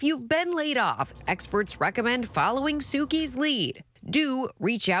 If you've been laid off, experts recommend following Suki's lead. Do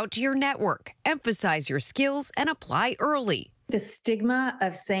reach out to your network, emphasize your skills, and apply early. The stigma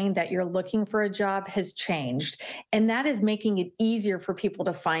of saying that you're looking for a job has changed, and that is making it easier for people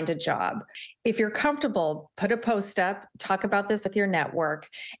to find a job. If you're comfortable, put a post up, talk about this with your network,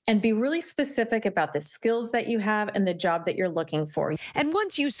 and be really specific about the skills that you have and the job that you're looking for. And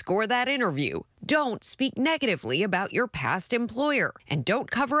once you score that interview, don't speak negatively about your past employer, and don't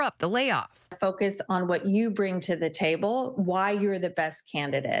cover up the layoff. Focus on what you bring to the table, why you're the best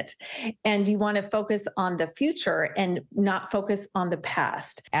candidate. And you want to focus on the future and not focus on the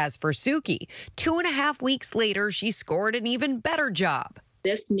past. As for Suki, 2.5 weeks later, she scored an even better job.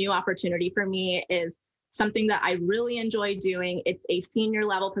 This new opportunity for me is something that I really enjoy doing. It's a senior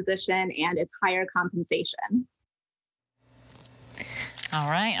level position and it's higher compensation. All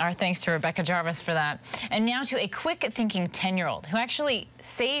right, our thanks to Rebecca Jarvis for that. And now to a quick-thinking 10-year-old who actually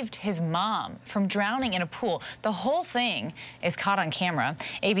saved his mom from drowning in a pool. The whole thing is caught on camera.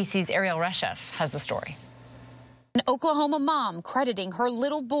 ABC's Ariel Reshef has the story. An Oklahoma mom crediting her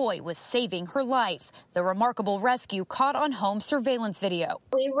little boy with saving her life. The remarkable rescue caught on home surveillance video.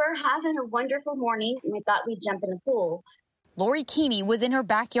 We were having a wonderful morning, and we thought we'd jump in the pool. Lori Keeney was in her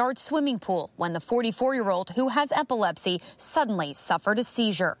backyard swimming pool when the 44-year-old who has epilepsy suddenly suffered a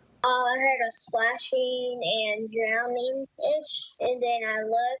seizure. I heard a splashing and drowning-ish, and then I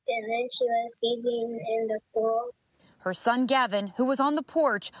looked, and then she was seizing in the pool. Her son Gavin, who was on the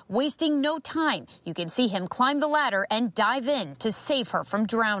porch, wasting no time. You can see him climb the ladder and dive in to save her from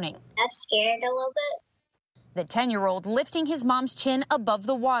drowning. I was scared a little bit. The 10-year-old lifting his mom's chin above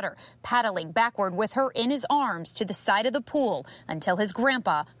the water, paddling backward with her in his arms to the side of the pool until his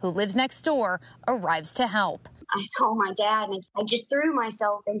grandpa, who lives next door, arrives to help. I saw my dad and I just threw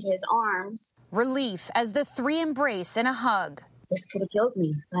myself into his arms. Relief as the 3 embrace in a hug. This could have killed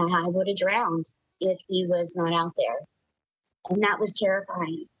me. I would have drowned if he was not out there. And that was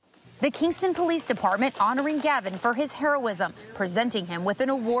terrifying. The Kingston Police Department honoring Gavin for his heroism, presenting him with an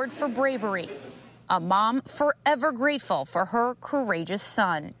award for bravery. A mom forever grateful for her courageous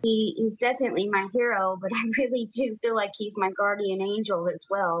son. He's definitely my hero, but I really do feel like he's my guardian angel as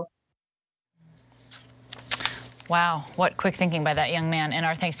well. Wow, what quick thinking by that young man. And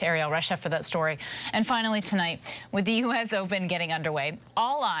our thanks to Ariel Resha for that story. And finally tonight, with the U.S. Open getting underway,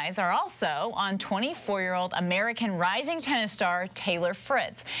 all eyes are also on 24-year-old American rising tennis star Taylor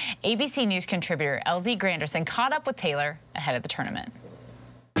Fritz. ABC News contributor LZ Granderson caught up with Taylor ahead of the tournament.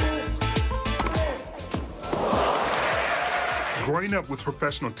 Growing up with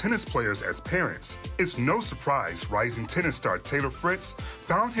professional tennis players as parents, it's no surprise rising tennis star Taylor Fritz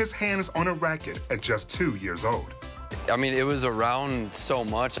found his hands on a racket at just 2 years old. I mean, it was around so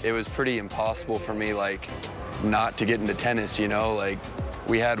much, it was pretty impossible for me, like, not to get into tennis, you know? Like,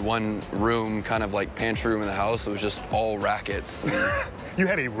 we had one room, kind of like pantry room in the house, it was just all rackets. You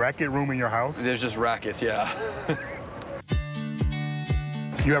had a racket room in your house? There's just rackets, yeah.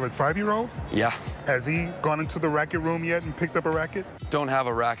 You have a 5-year-old? Yeah. Has he gone into the racket room yet and picked up a racket? Don't have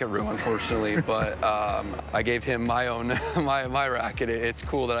a racket room, unfortunately, but I gave him my own, my racket. It's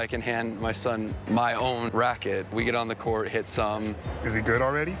cool that I can hand my son my own racket. We get on the court, hit some. Is he good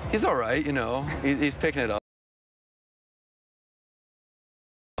already? He's all right, you know. He's picking it up.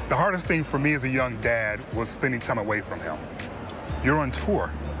 The hardest thing for me as a young dad was spending time away from him. You're on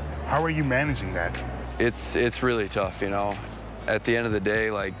tour. How are you managing that? It's really tough, you know. At the end of the day,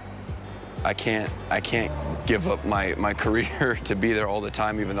 like, I can't give up my career to be there all the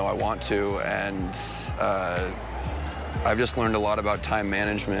time, even though I want to. And I've just learned a lot about time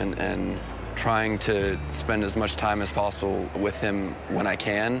management and trying to spend as much time as possible with him when I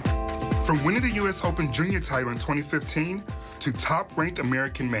can. From winning the U.S. Open Junior title in 2015 to top-ranked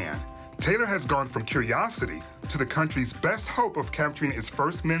American man, Taylor has gone from curiosity to the country's best hope of capturing its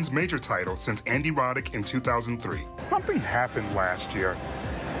first men's major title since Andy Roddick in 2003. Something happened last year,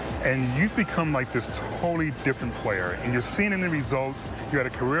 and you've become like this totally different player, and you're seeing in the results. You're at a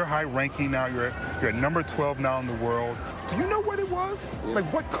career-high ranking now. You're at number 12 now in the world. Do you know what it was? Like,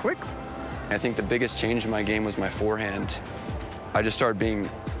 what clicked? I think the biggest change in my game was my forehand. I just started being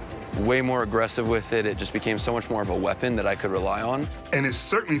way more aggressive with it. It just became so much more of a weapon that I could rely on. And it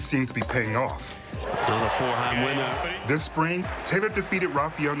certainly seems to be paying off. Another forehand winner. This spring, Taylor defeated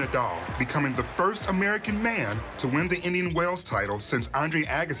Rafael Nadal, becoming the first American man to win the Indian Wells title since Andre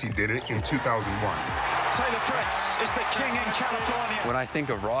Agassi did it in 2001. Taylor Fritz is the king in California. When I think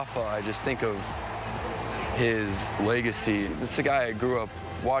of Rafa, I just think of his legacy. This is a guy I grew up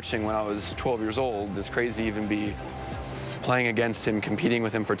watching when I was 12 years old. It's crazy to even be playing against him, competing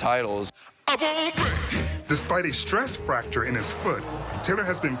with him for titles. Despite a stress fracture in his foot, Taylor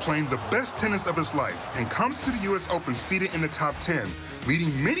has been playing the best tennis of his life and comes to the U.S. Open seated in the top 10,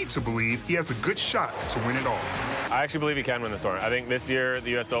 leading many to believe he has a good shot to win it all. I actually believe he can win this tournament. I think this year,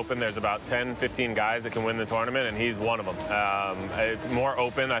 the U.S. Open, there's about 10, 15 guys that can win the tournament, and he's one of them. It's more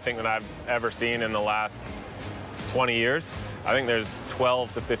open, I think, than I've ever seen in the last 20 years. I think there's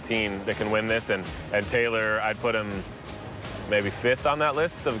 12 to 15 that can win this, and Taylor, I'd put him maybe 5th on that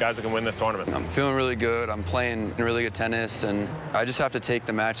list of guys that can win this tournament. I'm feeling really good. I'm playing really good tennis, and I just have to take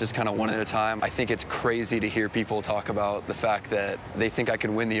the matches kind of one at a time. I think it's crazy to hear people talk about the fact that they think I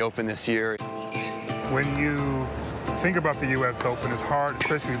can win the Open this year. When you think about the U.S. Open, it's hard,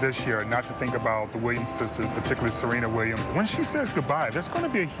 especially this year, not to think about the Williams sisters, particularly Serena Williams. When she says goodbye, there's going to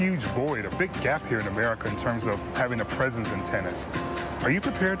be a huge void, a big gap here in America in terms of having a presence in tennis. Are you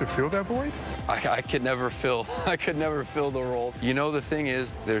prepared to fill that void? I could never fill the role. You know, the thing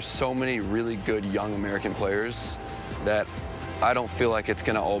is, there's so many really good young American players that I don't feel like it's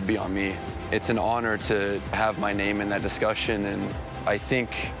going to all be on me. It's an honor to have my name in that discussion, and I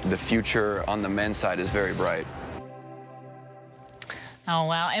think the future on the men's side is very bright. Oh,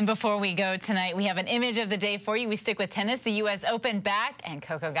 wow. And before we go tonight, we have an image of the day for you. We stick with tennis, the U.S. Open back, and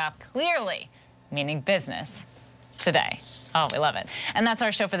Coco Gauff clearly meaning business today. Oh, we love it. And that's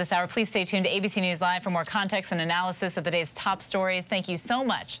our show for this hour. Please stay tuned to ABC News Live for more context and analysis of the day's top stories. Thank you so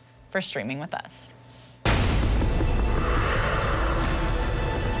much for streaming with us.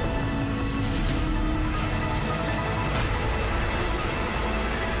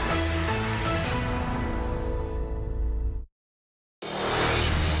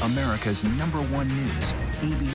 America's #1 news, ABC.